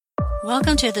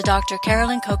Welcome to the Dr.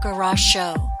 Carolyn Coker-Ross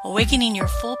Show, awakening your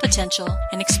full potential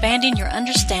and expanding your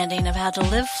understanding of how to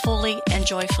live fully and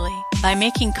joyfully by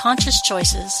making conscious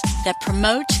choices that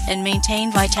promote and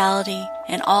maintain vitality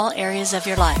in all areas of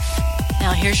your life.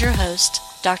 Now here's your host,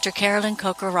 Dr. Carolyn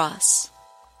Coker-Ross.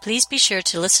 Please be sure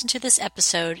to listen to this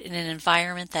episode in an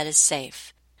environment that is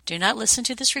safe. Do not listen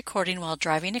to this recording while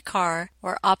driving a car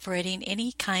or operating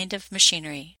any kind of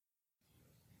machinery.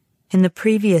 In the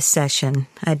previous session,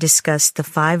 I discussed the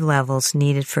 5 levels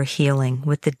needed for healing,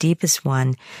 with the deepest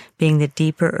one being the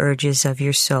deeper urges of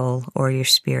your soul or your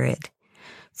spirit.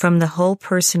 From the whole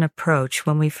person approach,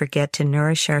 when we forget to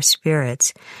nourish our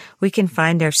spirits, we can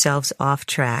find ourselves off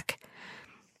track,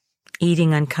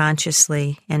 eating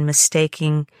unconsciously and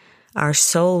mistaking our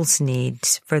soul's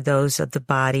needs for those of the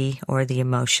body or the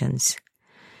emotions.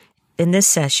 In this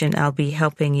session, I'll be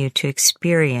helping you to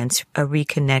experience a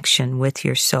reconnection with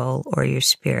your soul or your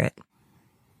spirit.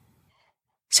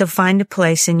 So find a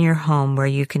place in your home where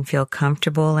you can feel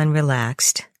comfortable and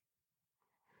relaxed.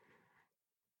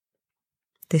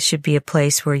 This should be a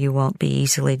place where you won't be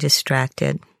easily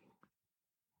distracted.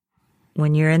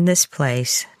 When you're in this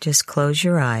place, just close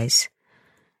your eyes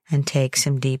and take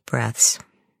some deep breaths.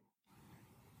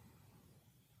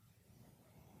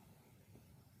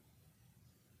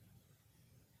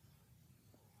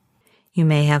 You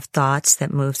may have thoughts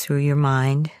that move through your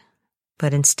mind,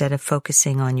 but instead of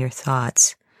focusing on your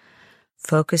thoughts,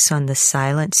 focus on the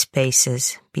silent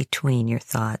spaces between your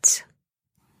thoughts.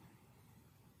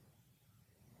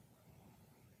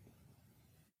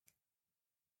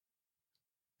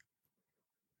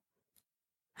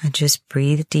 And just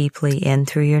breathe deeply in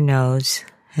through your nose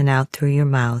and out through your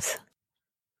mouth.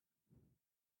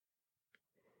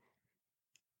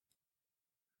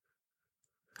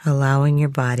 Allowing your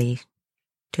body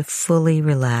to fully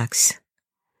relax.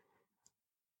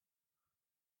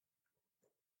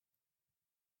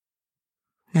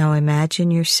 Now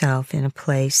imagine yourself in a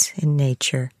place in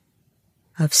nature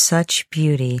of such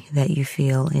beauty that you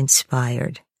feel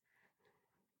inspired.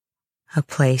 A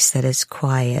place that is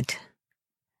quiet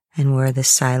and where the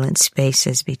silent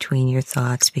spaces between your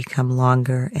thoughts become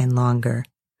longer and longer.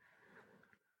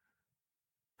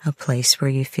 A place where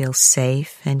you feel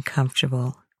safe and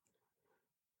comfortable.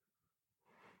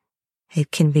 It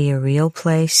can be a real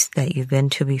place that you've been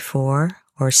to before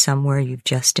or somewhere you've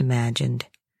just imagined.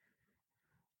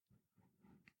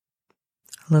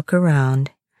 Look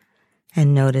around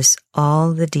and notice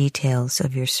all the details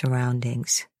of your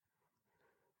surroundings.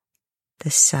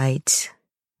 The sights,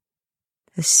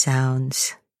 the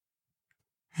sounds,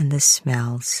 and the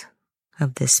smells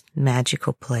of this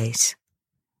magical place.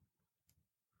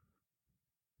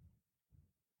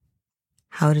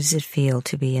 How does it feel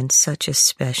to be in such a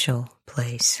special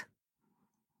place?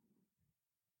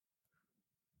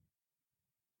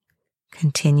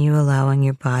 Continue allowing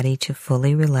your body to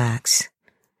fully relax.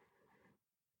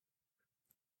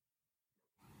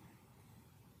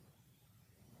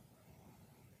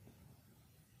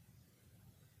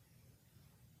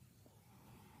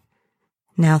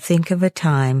 Now think of a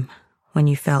time when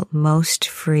you felt most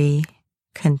free,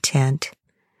 content,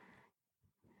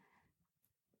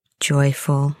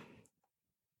 joyful.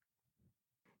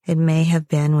 It may have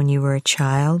been when you were a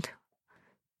child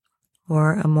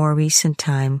or a more recent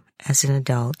time as an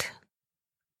adult.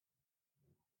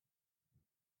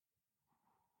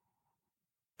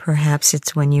 Perhaps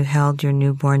it's when you held your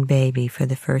newborn baby for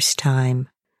the first time.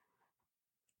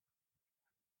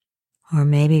 Or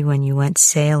maybe when you went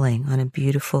sailing on a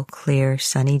beautiful, clear,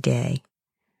 sunny day.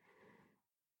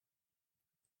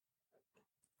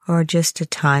 Or just a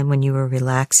time when you were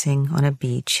relaxing on a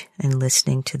beach and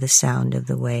listening to the sound of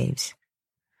the waves.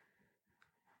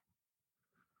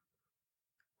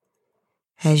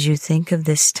 As you think of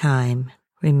this time,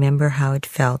 remember how it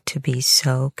felt to be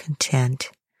so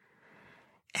content,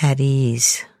 at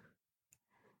ease,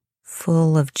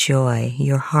 full of joy,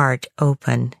 your heart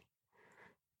open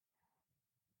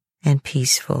and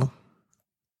peaceful.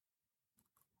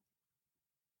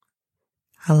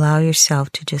 Allow yourself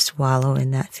to just wallow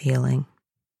in that feeling.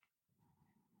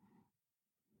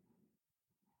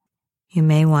 You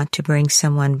may want to bring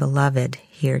someone beloved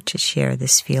here to share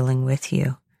this feeling with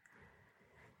you.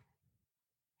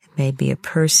 It may be a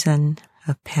person,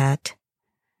 a pet,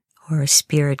 or a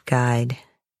spirit guide.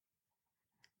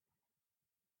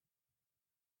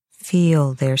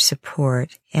 Feel their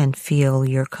support and feel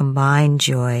your combined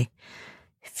joy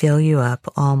fill you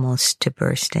up almost to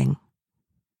bursting.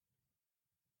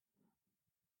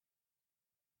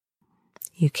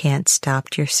 You can't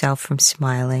stop yourself from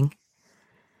smiling.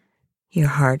 Your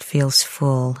heart feels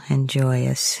full and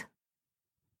joyous.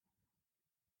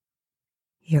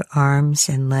 Your arms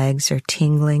and legs are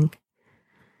tingling,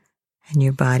 and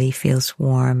your body feels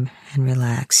warm and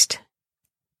relaxed.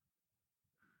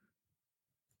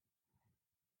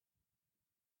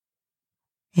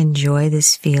 Enjoy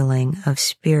this feeling of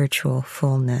spiritual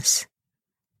fullness.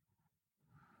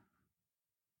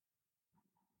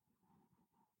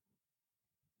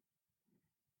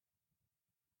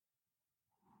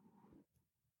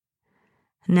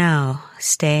 Now,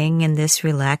 staying in this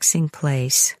relaxing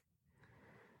place,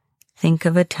 think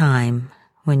of a time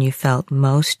when you felt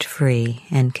most free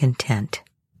and content.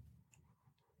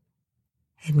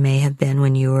 It may have been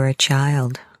when you were a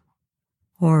child,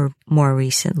 or more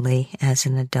recently as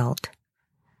an adult.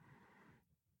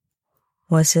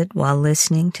 Was it while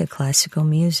listening to classical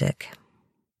music?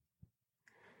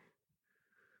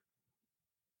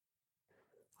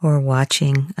 Or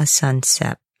watching a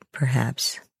sunset,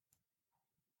 perhaps?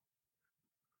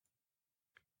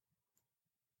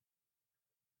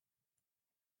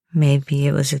 Maybe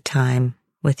it was a time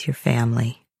with your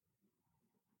family.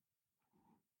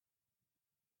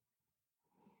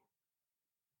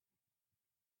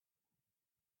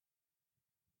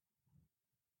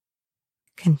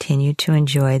 Continue to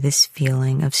enjoy this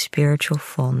feeling of spiritual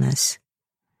fullness,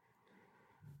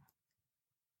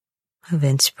 of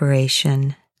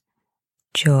inspiration,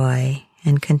 joy,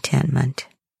 and contentment.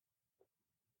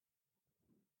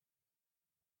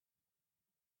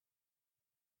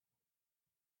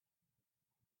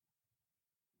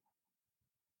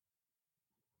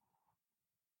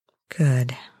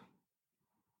 Good.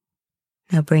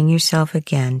 Now bring yourself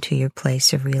again to your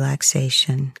place of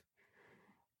relaxation.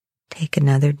 Take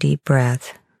another deep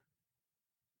breath.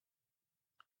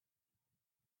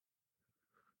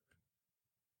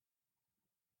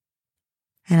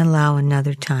 And allow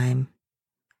another time,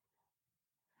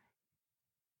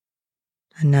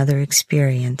 another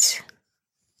experience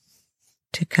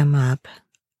to come up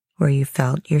where you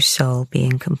felt your soul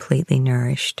being completely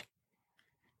nourished.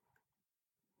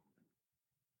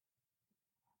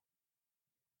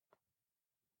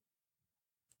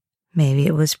 Maybe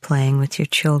it was playing with your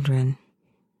children.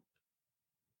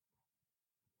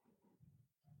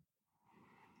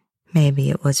 Maybe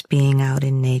it was being out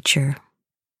in nature.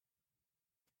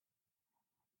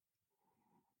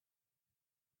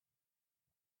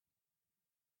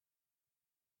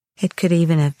 It could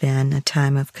even have been a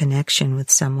time of connection with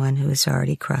someone who has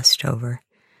already crossed over.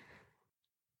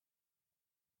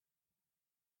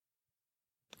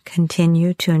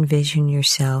 Continue to envision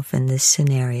yourself in this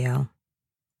scenario,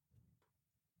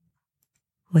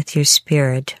 with your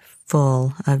spirit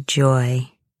full of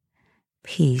joy,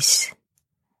 peace,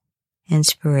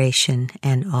 inspiration,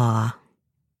 and awe.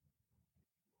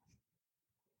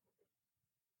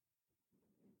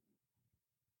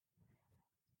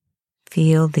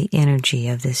 Feel the energy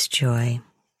of this joy.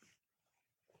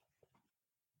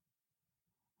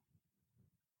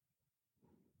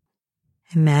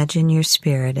 Imagine your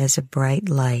spirit as a bright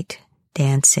light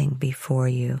dancing before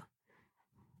you.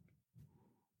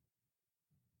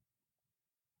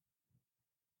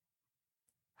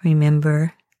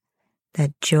 Remember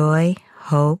that joy,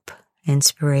 hope,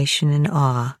 inspiration, and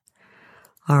awe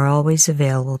are always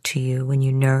available to you when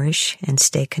you nourish and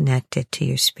stay connected to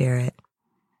your spirit.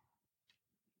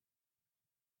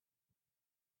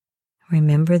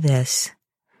 Remember this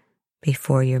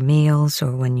before your meals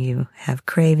or when you have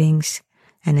cravings,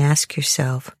 and ask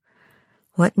yourself,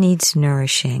 what needs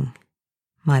nourishing,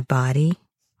 my body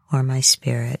or my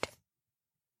spirit?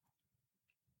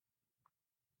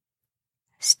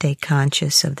 Stay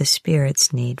conscious of the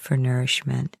spirit's need for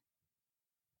nourishment.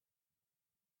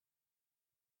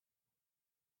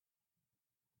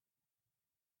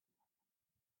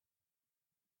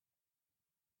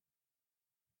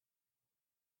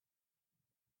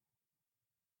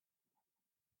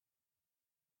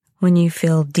 When you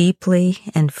feel deeply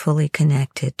and fully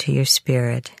connected to your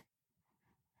spirit,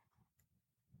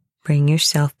 bring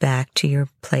yourself back to your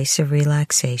place of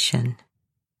relaxation,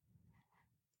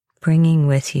 bringing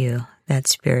with you that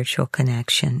spiritual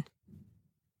connection.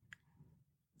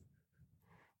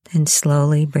 Then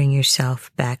slowly bring yourself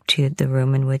back to the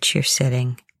room in which you're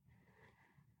sitting.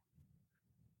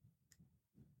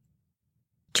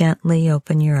 Gently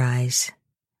open your eyes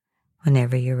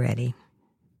whenever you're ready.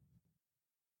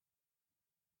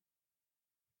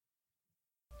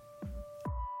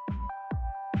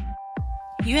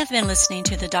 You have been listening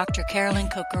to the Dr. Carolyn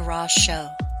Coker-Ross Show.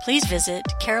 Please visit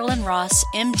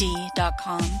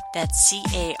CarolynRossMD.com. That's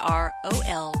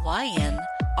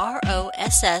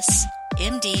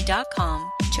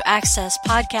CarolynRossMD.com to access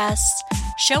podcasts,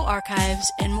 show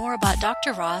archives, and more about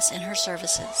Dr. Ross and her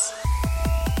services.